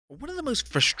One of the most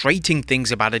frustrating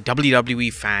things about a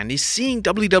WWE fan is seeing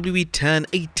WWE turn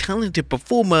a talented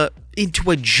performer into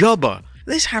a jobber.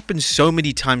 This happens so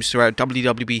many times throughout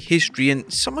WWE history,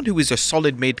 and someone who is a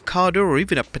solid mid-carder or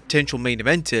even a potential main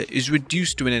eventer is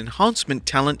reduced to an enhancement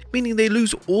talent, meaning they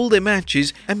lose all their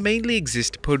matches and mainly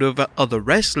exist to put over other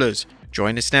wrestlers.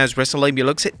 Join us now as Wrestlelamia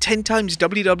looks at 10 times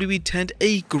WWE turned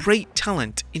a great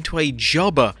talent into a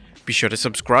jobber. Be sure to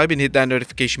subscribe and hit that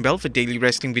notification bell for daily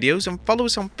wrestling videos, and follow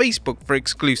us on Facebook for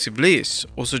exclusive lists.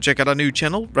 Also check out our new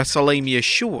channel, Wrestlelamia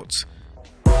Shorts.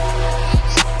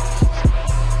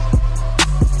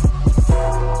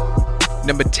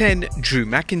 Number 10. Drew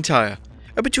McIntyre.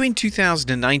 Between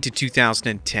 2009 to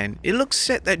 2010, it looks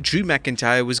set that Drew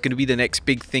McIntyre was going to be the next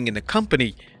big thing in the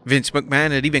company. Vince McMahon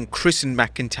had even christened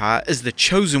McIntyre as the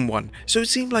chosen one, so it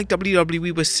seemed like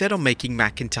WWE was set on making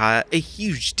McIntyre a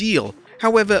huge deal.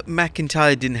 However,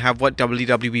 McIntyre didn't have what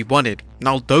WWE wanted, and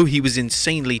although he was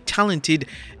insanely talented,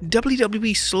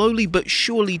 WWE slowly but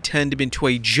surely turned him into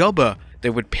a jobber.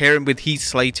 They would pair him with Heath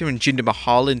Slater and Jinder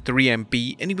Mahal in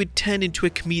 3MB, and he would turn into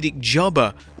a comedic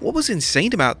jobber. What was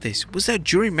insane about this was that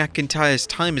during McIntyre's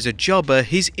time as a jobber,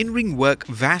 his in-ring work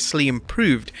vastly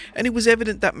improved, and it was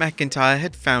evident that McIntyre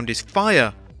had found his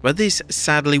fire. But this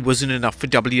sadly wasn't enough for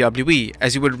WWE,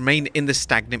 as he would remain in the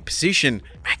stagnant position.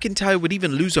 McIntyre would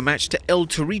even lose a match to El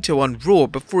Torito on Raw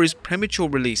before his premature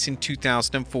release in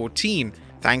 2014.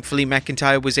 Thankfully,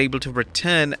 McIntyre was able to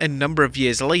return a number of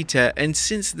years later, and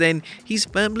since then, he's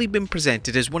firmly been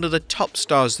presented as one of the top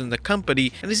stars in the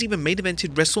company and has even main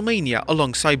evented WrestleMania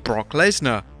alongside Brock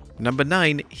Lesnar. Number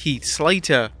 9. Heath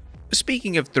Slater.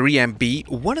 Speaking of 3MB,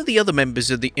 one of the other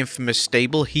members of the infamous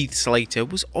stable, Heath Slater,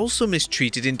 was also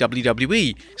mistreated in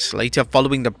WWE. Slater,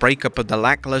 following the breakup of the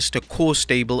lackluster core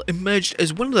stable, emerged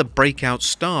as one of the breakout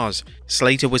stars.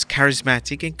 Slater was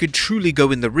charismatic and could truly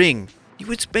go in the ring. He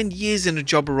would spend years in a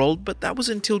jobber role, but that was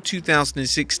until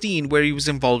 2016, where he was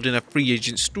involved in a free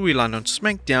agent storyline on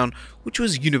SmackDown, which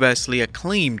was universally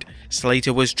acclaimed.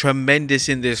 Slater was tremendous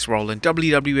in this role, and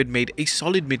WWE had made a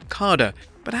solid mid-carder.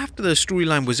 But after the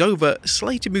storyline was over,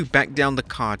 Slater moved back down the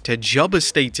card to jobber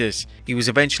status. He was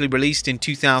eventually released in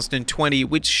 2020,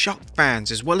 which shocked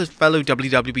fans as well as fellow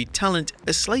WWE talent,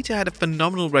 as Slater had a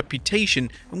phenomenal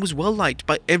reputation and was well liked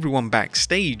by everyone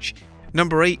backstage.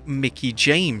 Number 8. Mickie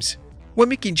James. When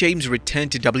Mickie James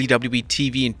returned to WWE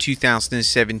TV in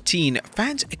 2017,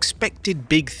 fans expected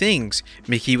big things.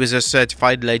 Mickie was a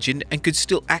certified legend and could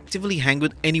still actively hang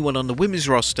with anyone on the women's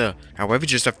roster. However,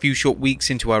 just a few short weeks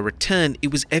into her return,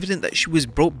 it was evident that she was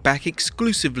brought back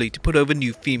exclusively to put over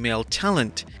new female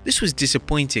talent. This was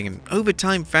disappointing, and over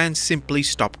time fans simply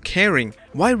stopped caring.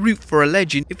 Why root for a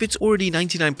legend if it's already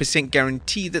 99%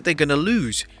 guaranteed that they're gonna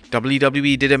lose?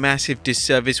 WWE did a massive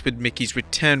disservice with Mickie's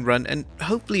return run, and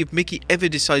hopefully if Mickie ever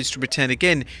decides to return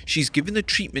again, she's given the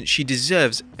treatment she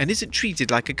deserves and isn't treated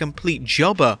like a complete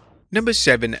jobber. Number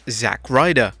 7. Zack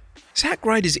Ryder. Zack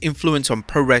Ryder's influence on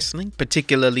pro wrestling,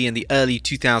 particularly in the early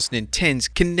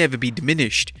 2010s, can never be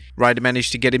diminished. Ryder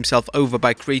managed to get himself over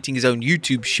by creating his own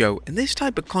YouTube show, and this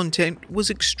type of content was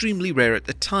extremely rare at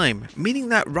the time, meaning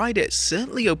that Ryder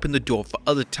certainly opened the door for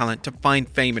other talent to find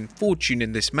fame and fortune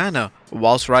in this manner.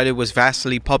 Whilst Ryder was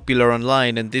vastly popular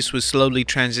online and this was slowly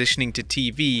transitioning to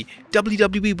TV,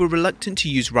 WWE were reluctant to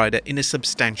use Ryder in a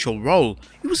substantial role.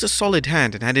 He was a solid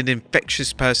hand and had an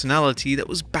infectious personality that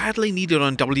was badly needed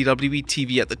on WWE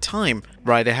TV at the time.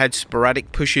 Ryder had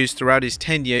sporadic pushes throughout his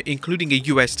tenure, including a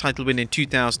US title win in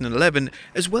 2011,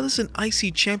 as well as an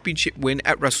IC Championship win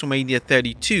at WrestleMania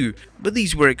 32, but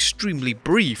these were extremely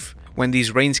brief. When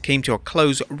these reigns came to a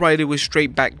close, Ryder was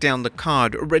straight back down the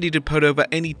card, ready to put over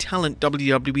any talent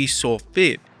WWE saw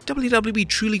fit. WWE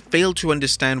truly failed to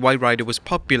understand why Ryder was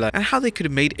popular and how they could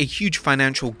have made a huge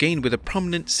financial gain with a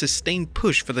prominent, sustained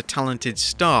push for the talented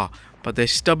star, but their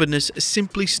stubbornness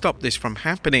simply stopped this from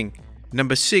happening.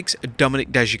 Number 6.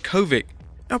 Dominik Dijakovic.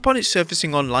 Now, upon it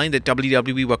surfacing online that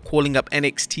WWE were calling up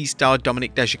NXT star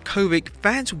Dominik Dijakovic,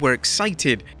 fans were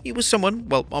excited. He was someone,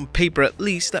 well, on paper at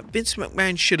least, that Vince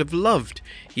McMahon should have loved.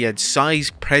 He had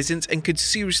size, presence, and could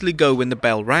seriously go when the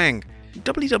bell rang.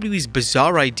 WWE's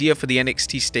bizarre idea for the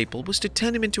NXT staple was to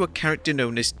turn him into a character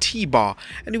known as T-Bar,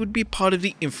 and he would be part of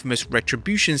the infamous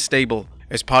Retribution stable.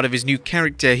 As part of his new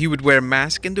character, he would wear a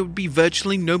mask and there would be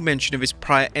virtually no mention of his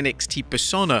prior NXT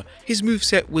persona. His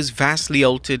moveset was vastly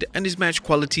altered and his match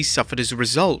quality suffered as a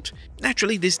result.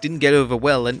 Naturally, this didn't get over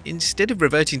well, and instead of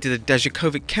reverting to the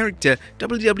Dijakovic character,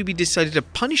 WWE decided to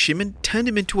punish him and turn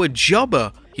him into a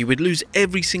jobber. He would lose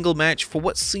every single match for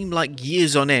what seemed like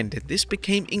years on end, and this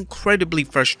became incredibly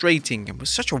frustrating and was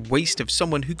such a waste of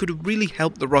someone who could have really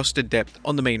helped the roster depth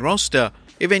on the main roster.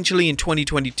 Eventually in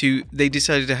 2022, they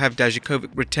decided to have Dijakovic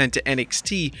return to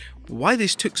NXT. Why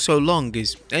this took so long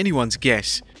is anyone's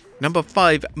guess. Number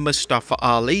 5. Mustafa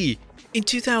Ali. In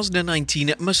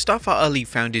 2019, Mustafa Ali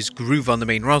found his groove on the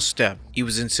main roster. He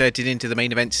was inserted into the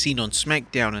main event scene on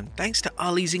SmackDown, and thanks to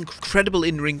Ali's incredible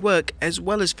in-ring work, as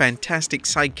well as fantastic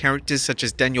side characters such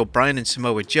as Daniel Bryan and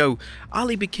Samoa Joe,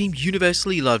 Ali became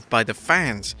universally loved by the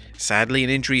fans. Sadly, an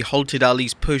injury halted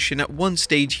Ali's push, and at one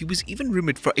stage he was even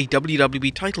rumoured for a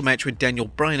WWE title match with Daniel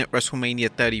Bryan at WrestleMania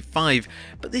 35,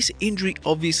 but this injury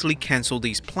obviously cancelled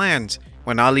these plans.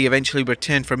 When Ali eventually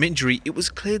returned from injury, it was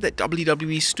clear that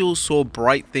WWE still saw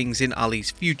bright things in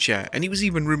Ali's future, and he was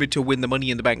even rumoured to win the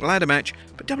Money in the Bank ladder match,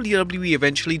 but WWE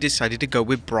eventually decided to go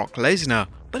with Brock Lesnar.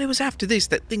 But it was after this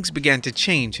that things began to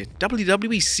change, and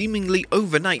WWE seemingly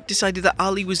overnight decided that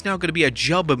Ali was now going to be a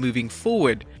jobber moving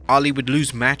forward. Ali would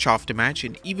lose match after match,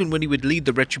 and even when he would lead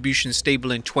the Retribution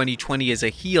stable in 2020 as a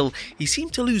heel, he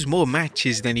seemed to lose more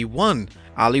matches than he won.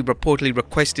 Ali reportedly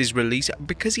requested his release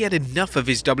because he had enough of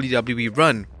his WWE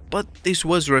run, but this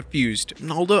was refused.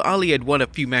 Although Ali had won a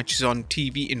few matches on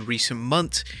TV in recent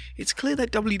months, it's clear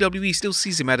that WWE still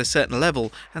sees him at a certain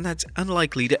level, and that's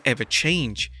unlikely to ever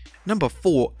change. Number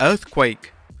 4.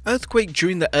 Earthquake. Earthquake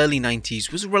during the early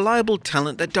 90s was a reliable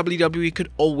talent that WWE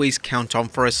could always count on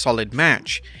for a solid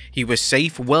match. He was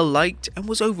safe, well liked, and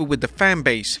was over with the fan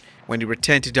base. When he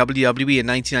returned to WWE in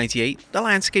 1998, the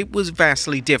landscape was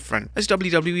vastly different, as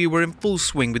WWE were in full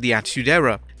swing with the Attitude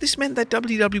Era. This meant that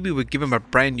WWE would give him a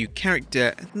brand new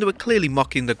character, and they were clearly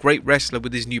mocking the great wrestler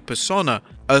with his new persona.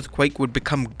 Earthquake would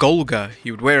become Golga.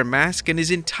 He would wear a mask, and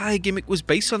his entire gimmick was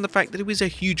based on the fact that he was a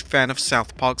huge fan of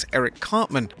South Park's Eric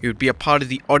Cartman. He would be a part of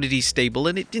the Oddity stable,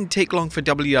 and it didn't take long for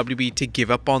WWE to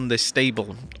give up on this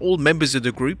stable. All members of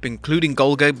the group, including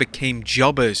Golga, became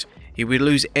jobbers. He would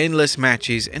lose endless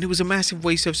matches, and it was a massive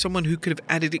waste of someone who could have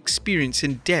added experience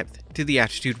and depth to the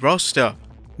Attitude roster.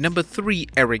 Number 3.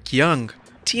 Eric Young.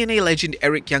 TNA legend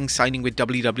Eric Young signing with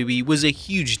WWE was a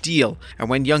huge deal, and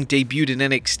when Young debuted in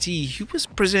NXT, he was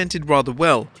presented rather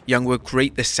well. Young would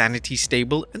create the Sanity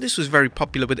stable, and this was very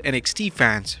popular with NXT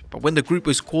fans, but when the group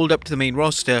was called up to the main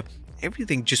roster,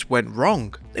 everything just went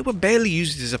wrong. They were barely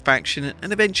used as a faction,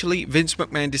 and eventually Vince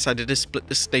McMahon decided to split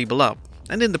the stable up.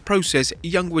 And in the process,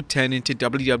 Young would turn into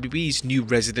WWE's new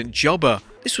resident jobber.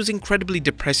 This was incredibly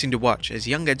depressing to watch, as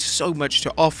Young had so much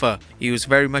to offer. He was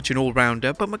very much an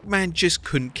all-rounder, but McMahon just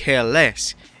couldn't care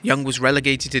less. Young was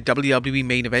relegated to WWE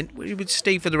Main Event, where he would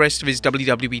stay for the rest of his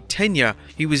WWE tenure.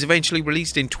 He was eventually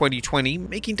released in 2020,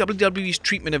 making WWE's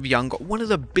treatment of Young one of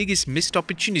the biggest missed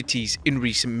opportunities in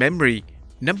recent memory.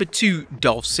 Number 2.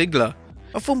 Dolph Ziggler.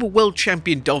 A former world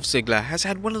champion, Dolph Ziggler, has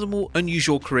had one of the more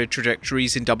unusual career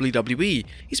trajectories in WWE.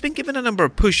 He's been given a number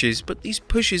of pushes, but these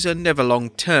pushes are never long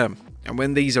term. And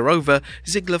when these are over,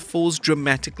 Ziggler falls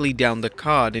dramatically down the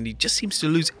card, and he just seems to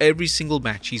lose every single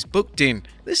match he's booked in.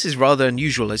 This is rather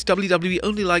unusual, as WWE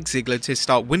only likes Ziggler to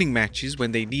start winning matches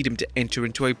when they need him to enter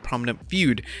into a prominent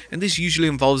feud, and this usually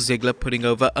involves Ziggler putting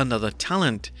over another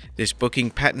talent. This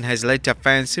booking pattern has led to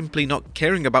fans simply not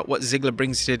caring about what Ziggler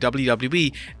brings to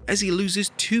WWE, as he loses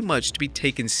too much to be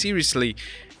taken seriously,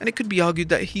 and it could be argued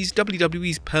that he's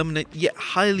WWE's permanent yet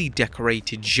highly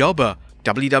decorated jobber.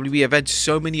 WWE have had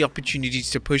so many opportunities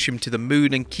to push him to the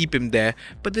moon and keep him there,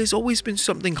 but there's always been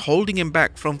something holding him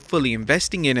back from fully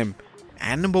investing in him.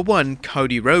 And number 1,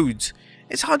 Cody Rhodes.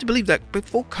 It's hard to believe that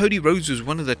before Cody Rhodes was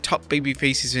one of the top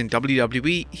babyfaces in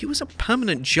WWE, he was a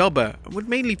permanent jobber and would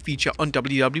mainly feature on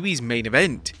WWE's Main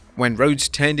Event. When Rhodes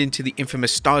turned into the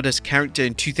infamous Stardust character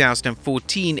in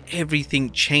 2014,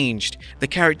 everything changed. The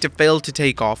character failed to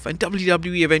take off, and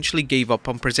WWE eventually gave up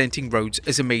on presenting Rhodes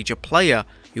as a major player.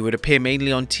 He would appear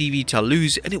mainly on TV to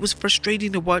lose, and it was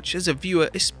frustrating to watch as a viewer,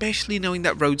 especially knowing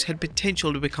that Rhodes had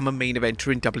potential to become a main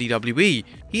eventer in WWE.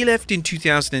 He left in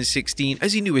 2016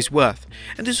 as he knew his worth,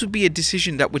 and this would be a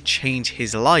decision that would change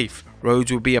his life.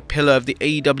 Rhodes would be a pillar of the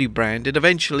AEW brand, and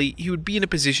eventually he would be in a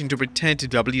position to return to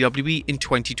WWE in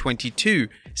 2022.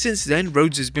 Since then,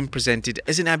 Rhodes has been presented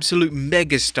as an absolute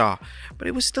megastar, but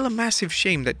it was still a massive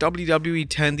shame that WWE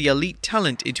turned the elite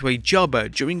talent into a jobber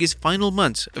during his final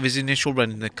months of his initial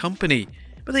run in the company.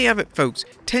 But there you have it, folks.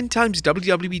 10 times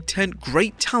WWE turned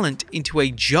great talent into a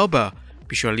jobber.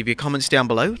 Be sure to leave your comments down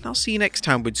below, and I'll see you next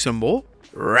time with some more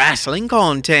wrestling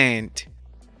content.